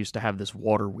mascot. They used to have this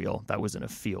water wheel that was in a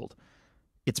field.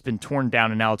 It's been torn down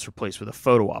and now it's replaced with a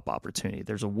photo op opportunity.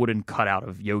 There's a wooden cutout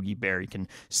of Yogi Bear. You can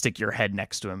stick your head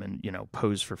next to him and,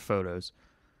 pose for photos.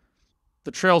 The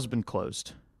trail's been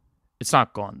closed. It's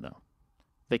not gone, though.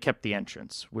 They kept the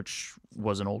entrance, which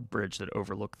was an old bridge that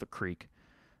overlooked the creek.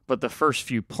 But the first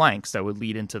few planks that would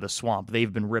lead into the swamp,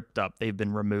 they've been ripped up. They've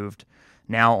been removed.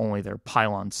 Now only their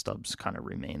pylon stubs kind of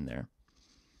remain there.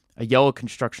 A yellow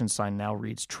construction sign now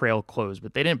reads trail closed,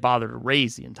 but they didn't bother to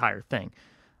raise the entire thing.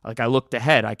 Like, I looked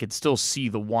ahead, I could still see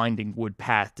the winding wood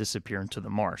path disappear into the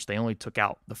marsh. They only took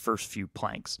out the first few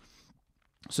planks.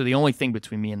 So the only thing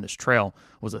between me and this trail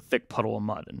was a thick puddle of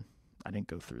mud, and I didn't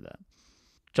go through that.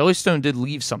 Jellystone did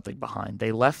leave something behind.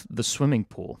 They left the swimming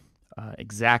pool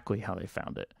exactly how they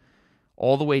found it,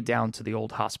 all the way down to the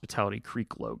old Hospitality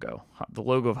Creek logo. The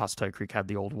logo of Hospitality Creek had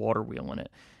the old water wheel in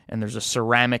it, and there's a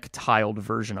ceramic tiled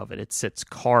version of it. It sits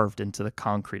carved into the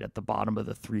concrete at the bottom of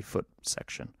the 3-foot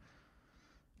section.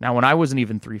 Now, when I wasn't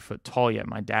even 3 foot tall yet,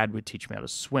 my dad would teach me how to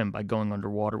swim by going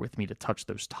underwater with me to touch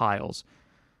those tiles.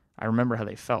 I remember how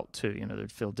they felt, too.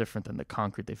 They'd feel different than the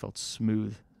concrete. They felt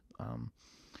smooth.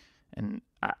 And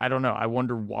I don't know. I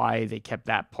wonder why they kept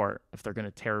that part if they're going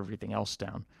to tear everything else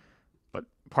down. But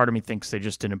part of me thinks they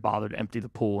just didn't bother to empty the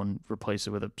pool and replace it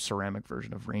with a ceramic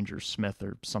version of Ranger Smith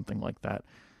or something like that.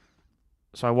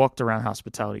 So I walked around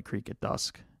Hospitality Creek at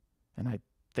dusk, and I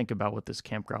think about what this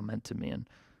campground meant to me and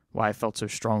why I felt so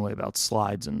strongly about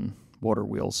slides and water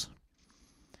wheels.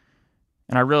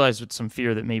 And I realized with some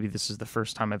fear that maybe this is the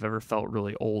first time I've ever felt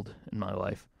really old in my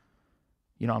life.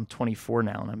 I'm 24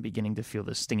 now, and I'm beginning to feel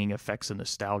the stinging effects of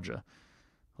nostalgia,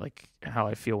 like how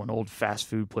I feel when old fast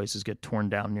food places get torn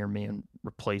down near me and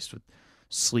replaced with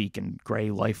sleek and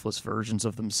gray, lifeless versions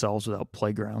of themselves without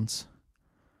playgrounds.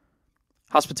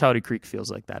 Hospitality Creek feels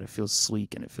like that. It feels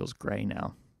sleek and it feels gray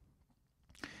now.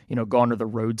 Gone are the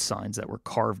road signs that were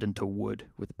carved into wood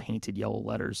with painted yellow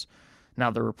letters. Now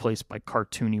they're replaced by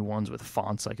cartoony ones with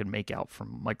fonts I could make out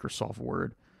from Microsoft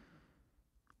Word.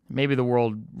 Maybe the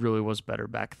world really was better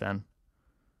back then.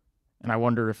 And I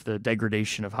wonder if the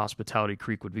degradation of Hospitality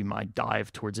Creek would be my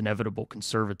dive towards inevitable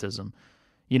conservatism.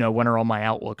 When are all my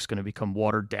outlooks going to become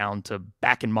watered down to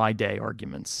back in my day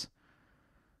arguments?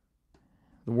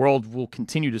 The world will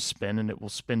continue to spin, and it will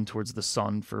spin towards the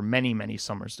sun for many, many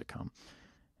summers to come.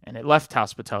 And it left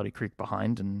Hospitality Creek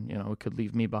behind, and, it could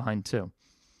leave me behind too.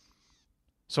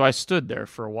 So I stood there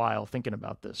for a while thinking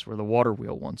about this, where the water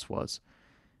wheel once was.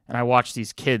 And I watched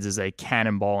these kids as they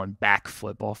cannonball and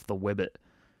backflip off the Whibbit.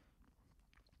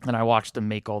 And I watched them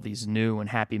make all these new and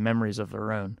happy memories of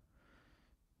their own.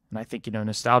 And I think,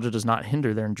 nostalgia does not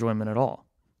hinder their enjoyment at all,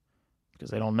 because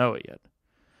they don't know it yet.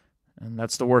 And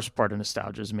that's the worst part of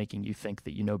nostalgia, is making you think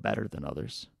that you know better than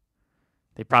others.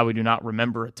 They probably do not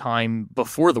remember a time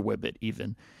before the Whibbit,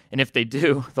 even. And if they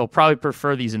do, they'll probably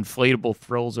prefer these inflatable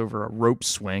thrills over a rope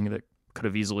swing that could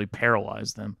have easily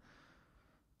paralyzed them.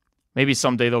 Maybe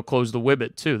someday they'll close the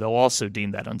Whibbit, too. They'll also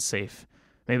deem that unsafe.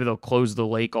 Maybe they'll close the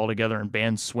lake altogether and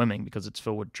ban swimming because it's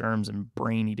filled with germs and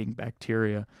brain-eating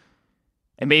bacteria.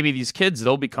 And maybe these kids,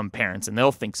 they'll become parents and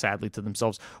they'll think sadly to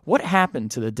themselves, what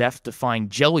happened to the death-defying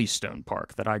Jellystone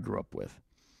Park that I grew up with?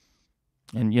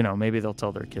 And, maybe they'll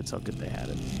tell their kids how good they had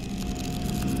it.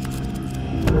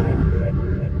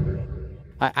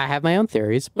 I have my own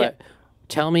theories, but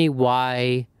tell me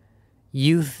why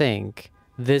you think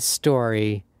this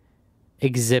story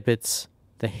exhibits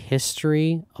the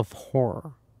history of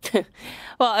horror.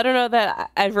 Well, I don't know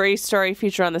that every story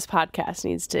featured on this podcast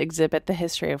needs to exhibit the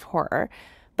history of horror,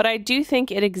 but I do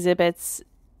think it exhibits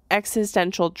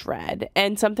existential dread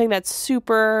and something that's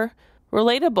super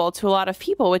relatable to a lot of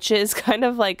people, which is kind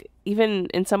of like even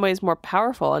in some ways more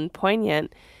powerful and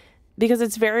poignant because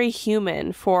it's very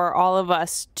human for all of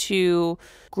us to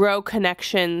grow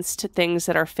connections to things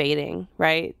that are fading,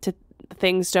 right? To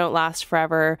things don't last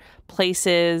forever,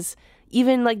 places,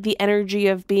 even like the energy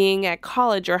of being at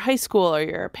college or high school or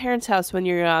your parents' house when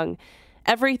you're young.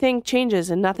 Everything changes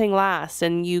and nothing lasts,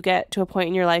 and you get to a point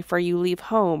in your life where you leave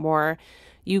home or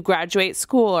you graduate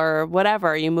school or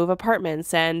whatever, you move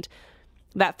apartments, and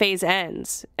that phase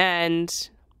ends. And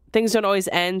things don't always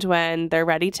end when they're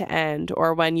ready to end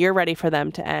or when you're ready for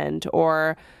them to end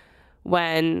or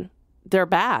when they're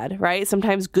bad, right?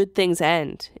 Sometimes good things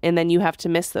end and then you have to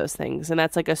miss those things. And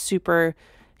that's like a super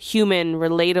human,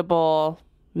 relatable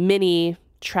mini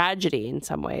tragedy in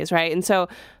some ways, right? And so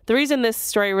the reason this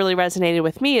story really resonated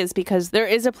with me is because there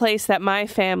is a place that my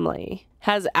family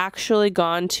has actually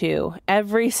gone to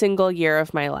every single year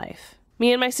of my life.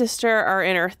 Me and my sister are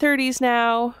in our 30s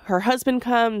now. Her husband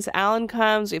comes, Alan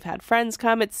comes, we've had friends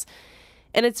come. It's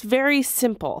very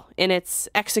simple in its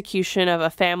execution of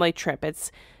a family trip.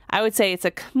 I would say it's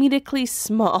a comedically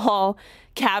small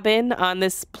cabin on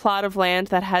this plot of land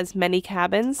that has many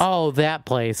cabins. Oh, that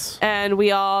place. And we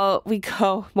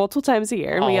go multiple times a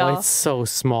year. And we all it's so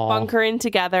small. Bunker in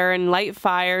together and light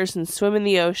fires and swim in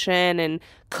the ocean and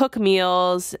cook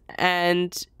meals.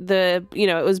 And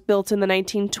it was built in the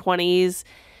 1920s.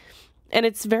 And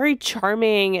it's very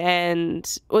charming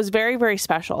and was very, very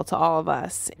special to all of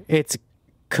us. It's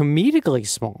comedically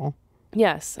small.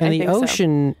 Yes, and I the think so.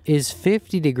 ocean is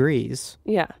 50 degrees.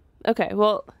 Yeah. Okay.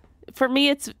 Well, for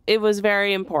me, it was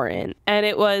very important. And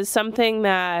it was something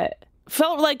that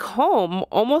felt like home,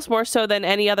 almost more so than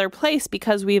any other place,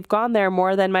 because we've gone there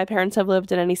more than my parents have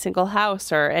lived in any single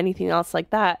house or anything else like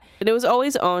that. And it was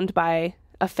always owned by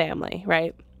a family,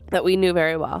 right, that we knew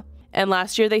very well. And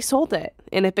last year they sold it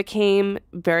and it became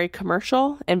very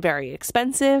commercial and very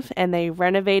expensive. And they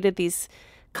renovated these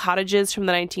cottages from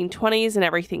the 1920s and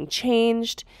everything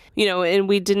changed, and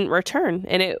we didn't return.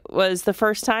 And it was the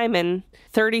first time in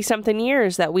 30 something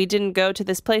years that we didn't go to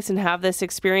this place and have this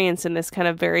experience in this kind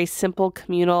of very simple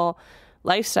communal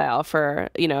lifestyle for,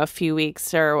 a few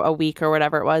weeks or a week or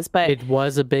whatever it was. But it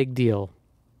was a big deal.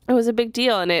 It was a big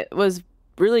deal. And it was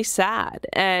really sad.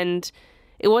 And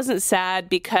it wasn't sad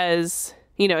because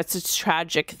it's a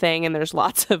tragic thing and there's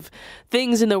lots of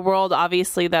things in the world,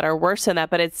 obviously, that are worse than that.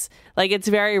 But it's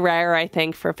very rare, I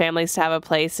think, for families to have a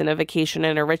place and a vacation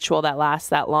and a ritual that lasts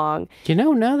that long.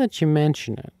 Now that you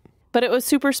mention it. But it was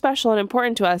super special and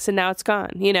important to us, and now it's gone,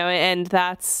 and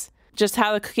that's just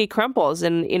how the cookie crumbles.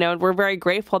 And, we're very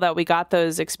grateful that we got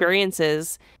those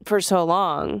experiences for so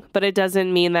long. But it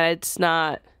doesn't mean that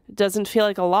it doesn't feel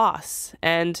like a loss.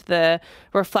 And the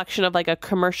reflection of like a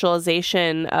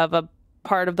commercialization of a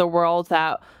part of the world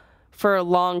that for a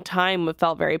long time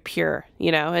felt very pure,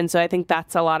 and so I think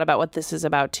that's a lot about what this is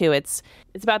about too. It's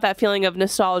about that feeling of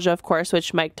nostalgia, of course,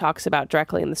 which Mike talks about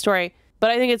directly in the story,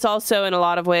 but I think it's also in a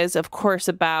lot of ways, of course,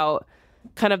 about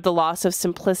kind of the loss of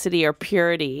simplicity or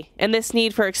purity and this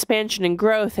need for expansion and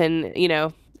growth, and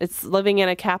it's living in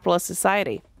a capitalist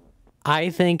society. I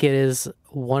think it is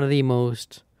one of the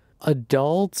most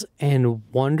adult and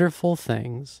wonderful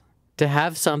things to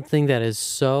have something that is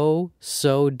so,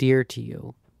 so dear to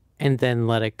you and then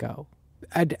let it go.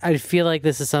 I feel like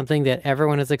this is something that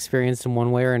everyone has experienced in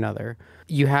one way or another.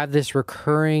 You have this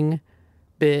recurring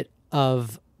bit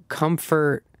of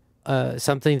comfort,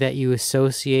 something that you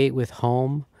associate with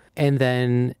home, and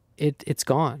then it's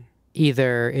gone.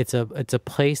 Either it's a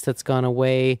place that's gone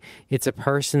away, it's a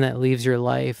person that leaves your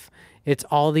life, it's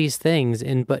all these things.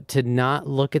 But to not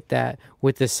look at that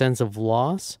with the sense of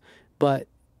loss, but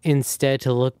instead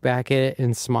to look back at it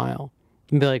and smile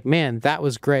and be like, man, that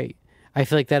was great. I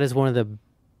feel like that is one of the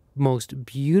most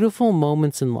beautiful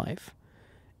moments in life.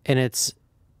 And it's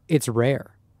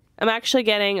rare. I'm actually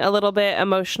getting a little bit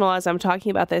emotional as I'm talking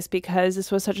about this because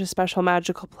this was such a special,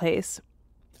 magical place.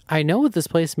 I know what this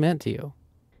place meant to you.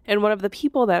 And one of the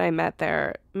people that I met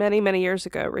there many, many years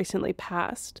ago recently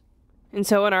passed. And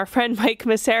so when our friend Mike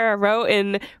Massera wrote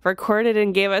and recorded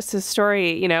and gave us his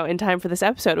story, in time for this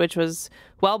episode, which was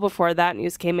well before that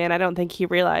news came in, I don't think he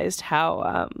realized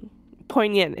how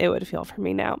poignant it would feel for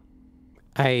me now.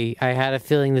 I had a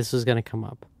feeling this was going to come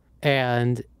up.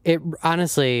 And it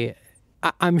honestly,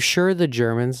 I'm sure the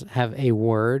Germans have a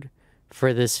word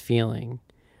for this feeling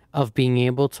of being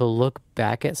able to look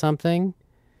back at something,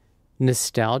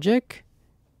 nostalgic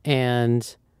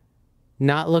and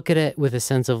not look at it with a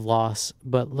sense of loss,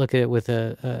 but look at it with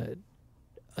a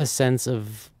sense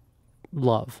of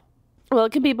love. Well,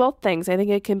 it can be both things. I think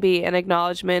it can be an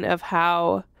acknowledgement of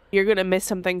how you're going to miss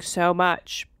something so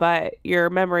much, but your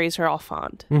memories are all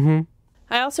fond. Mm-hmm.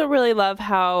 I also really love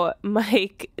how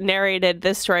Mike narrated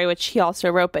this story, which he also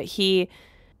wrote, but he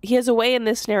has a way in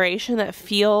this narration that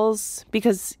feels,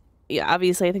 because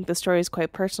obviously I think the story is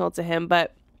quite personal to him,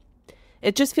 but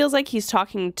it just feels like he's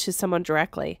talking to someone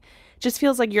directly. It just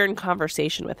feels like you're in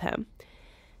conversation with him.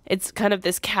 It's kind of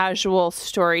this casual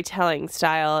storytelling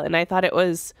style, and I thought it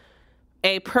was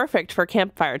perfect for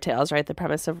Campfire Tales, right? The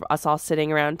premise of us all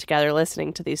sitting around together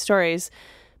listening to these stories.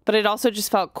 But it also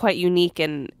just felt quite unique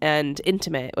and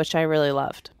intimate, which I really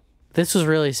loved. This was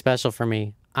really special for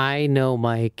me. I know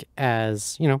Mike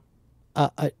as,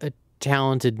 a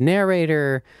talented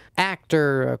narrator,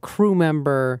 actor, a crew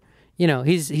member.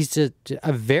 He's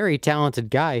a very talented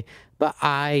guy, but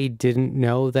I didn't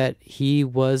know that he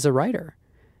was a writer.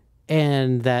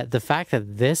 And that the fact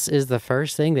that this is the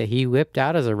first thing that he whipped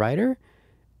out as a writer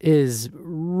is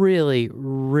really,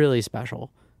 really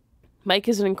special. Mike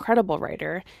is an incredible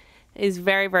writer. He's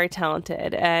very, very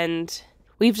talented. And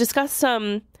we've discussed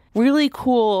some really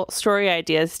cool story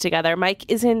ideas together. Mike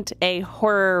isn't a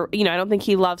horror, I don't think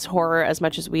he loves horror as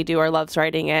much as we do or loves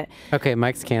writing it. Okay,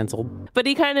 Mike's canceled. But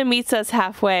he kind of meets us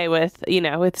halfway with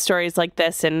stories like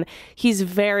this. And he's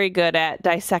very good at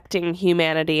dissecting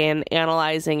humanity and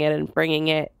analyzing it and bringing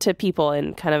it to people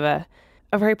in kind of a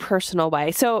very personal way.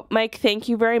 So, Mike, thank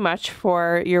you very much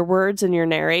for your words and your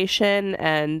narration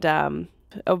and a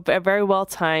very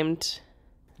well-timed...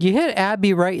 You hit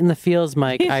Abby right in the feels,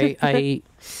 Mike. I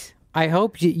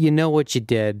hope you know what you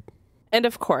did. And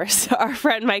of course, our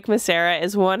friend Mike Massera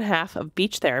is one half of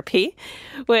Beach Therapy,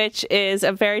 which is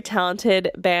a very talented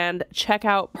band. Check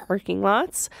out Parking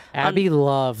Lots. Abby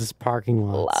loves Parking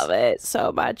Lots. Love it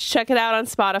so much. Check it out on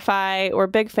Spotify. We're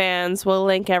big fans. We'll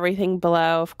link everything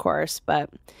below, of course. But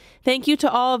thank you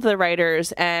to all of the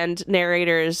writers and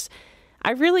narrators.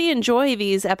 I really enjoy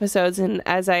these episodes, and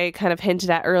as I kind of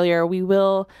hinted at earlier,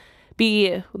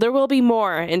 there will be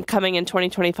more coming in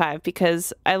 2025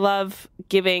 because I love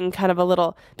giving kind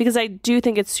of because I do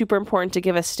think it's super important to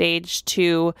give a stage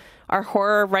to our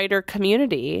horror writer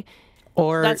community.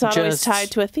 Or that's not always just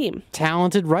tied to a theme.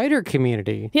 Talented writer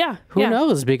community. Yeah. Who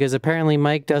knows? Because apparently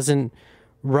Mike doesn't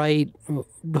write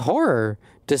horror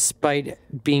despite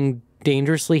being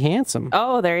dangerously handsome.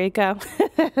 Oh, there you go.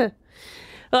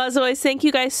 Well, as always, thank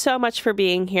you guys so much for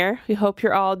being here. We hope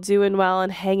you're all doing well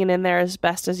and hanging in there as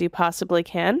best as you possibly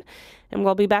can. And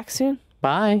we'll be back soon.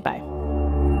 Bye. Bye.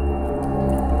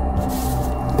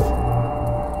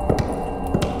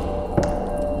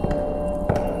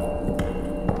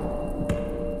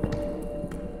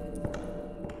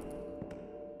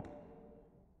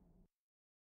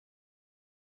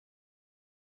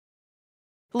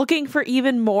 Looking for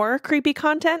even more creepy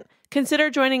content? Consider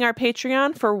joining our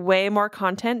Patreon for way more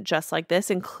content just like this,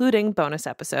 including bonus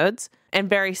episodes and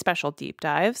very special deep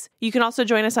dives. You can also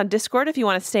join us on Discord if you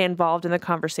want to stay involved in the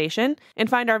conversation and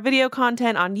find our video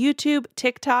content on YouTube,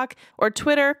 TikTok, or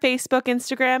Twitter, Facebook,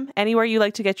 Instagram, anywhere you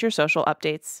like to get your social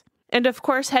updates. And of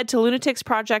course, head to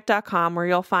lunaticsproject.com where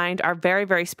you'll find our very,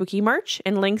 very spooky merch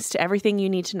and links to everything you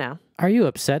need to know. Are you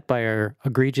upset by our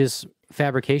egregious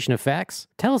fabrication of facts?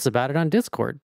 Tell us about it on Discord.